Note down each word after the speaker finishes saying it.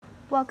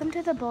Welcome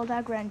to the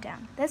Bulldog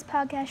Rundown. This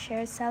podcast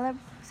shares,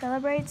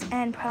 celebrates,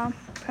 and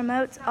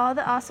promotes all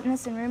the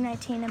awesomeness in Room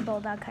 19 in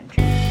Bulldog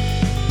Country.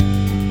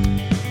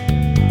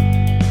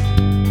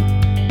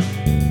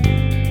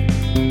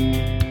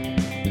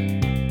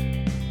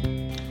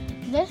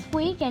 This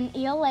week in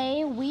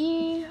ELA,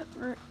 we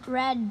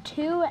read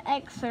two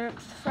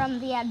excerpts from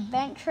the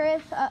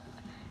Adventures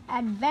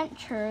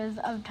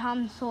of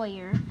Tom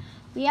Sawyer.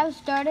 We have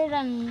started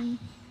on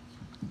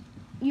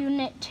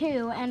Unit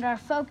 2, and our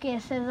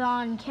focus is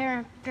on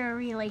character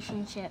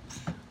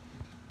relationships.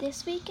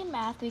 This week in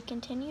math, we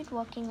continued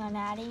working on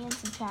adding and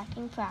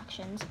subtracting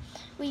fractions.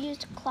 We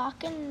used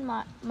clock and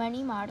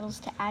money models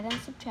to add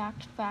and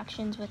subtract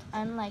fractions with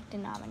unlike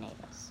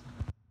denominators.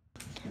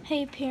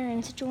 Hey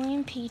parents,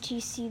 join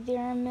PTC.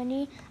 There are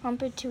many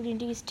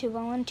opportunities to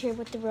volunteer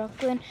with the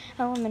Rockland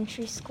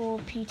Elementary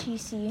School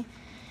PTC.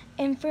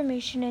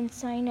 Information and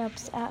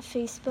sign-ups at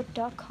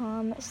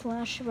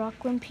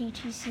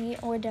facebook.com/RocklandPTC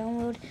or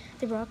download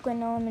the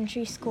Rockland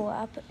Elementary School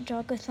app,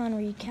 Jogathon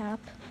Recap.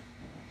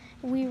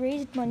 We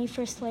raised money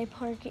for Sleigh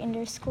Park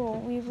Indoor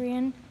School. We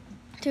ran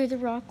through the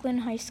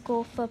Rockland High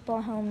School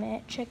football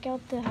helmet. Check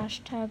out the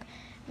hashtag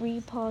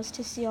 #RePause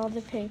to see all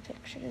the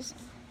pictures.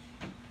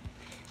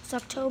 It's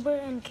October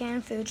and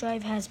canned food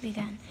drive has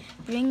begun.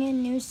 Bring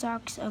in new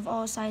socks of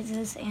all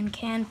sizes and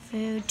canned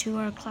food to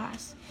our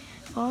class.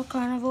 Fall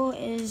Carnival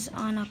is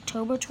on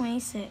October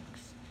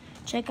 26th.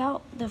 Check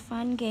out the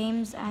fun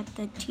games at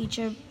the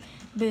teacher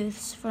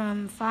booths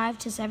from 5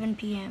 to 7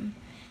 p.m.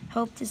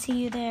 Hope to see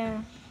you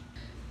there.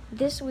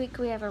 This week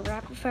we have a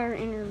rapid-fire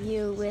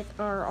interview with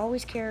our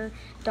Always Care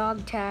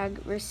dog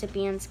tag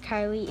recipients,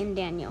 Kylie and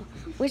Daniel.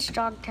 Which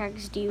dog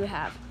tags do you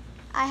have?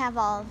 I have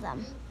all of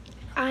them.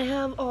 I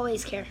have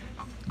Always Care.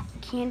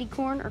 Candy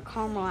corn or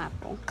caramel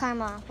apple?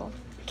 Caramel apple.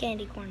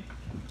 Candy corn.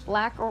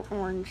 Black or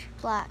orange?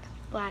 Black.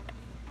 Black.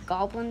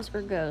 Goblins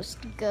or ghosts?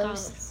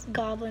 Ghosts.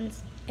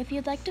 Goblins. If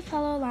you'd like to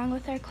follow along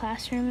with our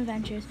classroom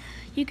adventures,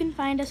 you can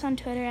find us on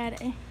Twitter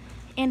and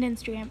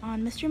Instagram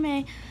on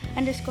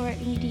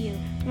MrMay_edu.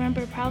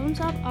 Remember, problem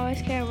solve,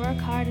 always care, work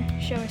hard,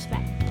 show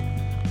respect.